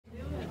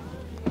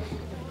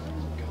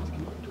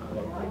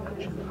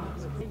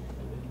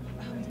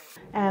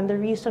And the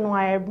reason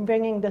why I'm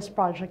bringing this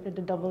project to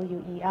the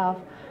WEF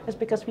is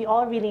because we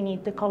all really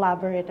need to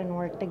collaborate and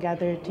work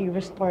together to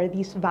restore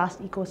these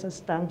vast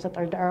ecosystems that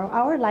are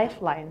our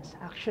lifelines,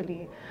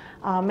 actually.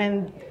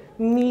 And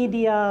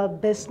media,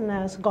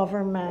 business,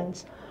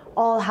 governments,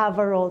 all have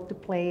a role to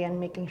play in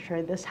making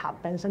sure this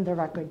happens in the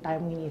record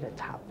time we need it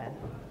to happen.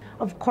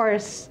 Of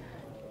course,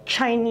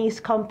 Chinese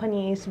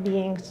companies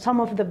being some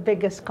of the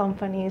biggest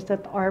companies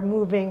that are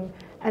moving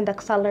and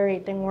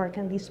accelerating work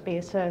in these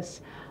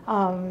spaces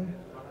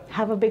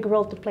have a big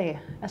role to play,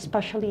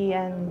 especially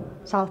in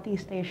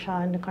Southeast Asia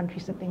and the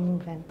countries that they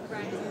move in.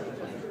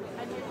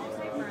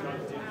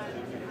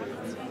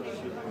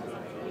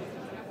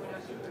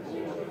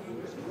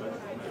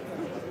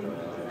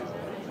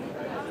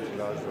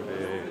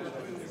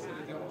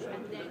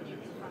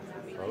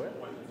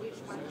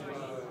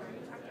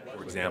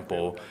 For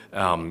example,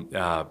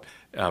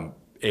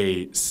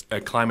 a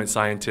climate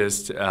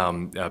scientist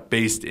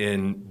based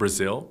in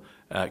Brazil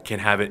can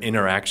have an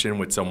interaction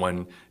with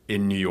someone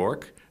in New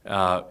York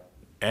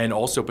and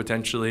also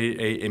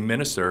potentially a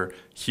minister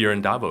here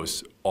in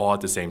Davos all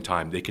at the same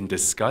time. They can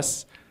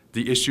discuss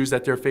the issues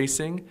that they're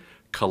facing,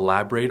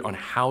 collaborate on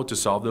how to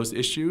solve those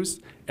issues,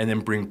 and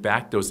then bring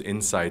back those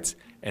insights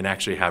and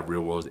actually have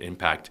real-world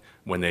impact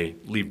when they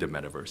leave the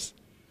metaverse.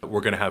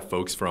 We're going to have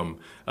folks from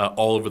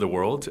all over the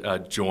world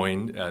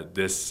join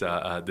this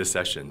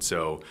session.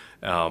 So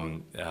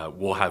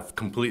we'll have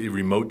completely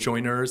remote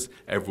joiners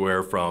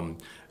everywhere from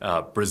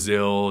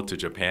Brazil to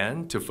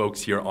Japan to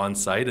folks here on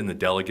site, and the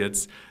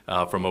delegates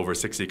from over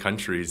 60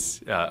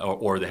 countries,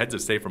 or the heads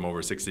of state from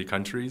over 60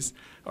 countries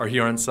are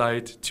here on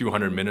site,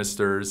 200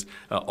 ministers.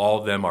 All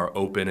of them are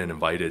open and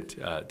invited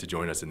to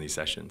join us in these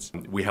sessions.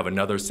 We have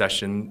another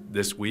session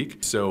this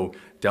week, so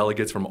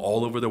delegates from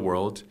all over the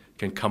world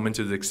can come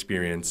into the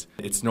experience.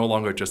 It's no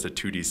longer just a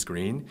 2D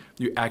screen.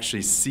 You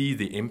actually see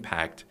the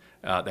impact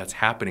that's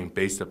happening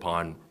based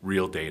upon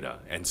real data.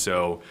 And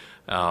so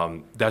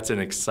that's an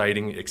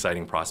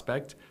exciting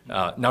prospect,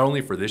 not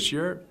only for this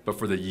year, but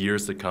for the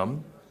years to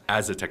come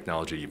as the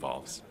technology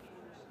evolves.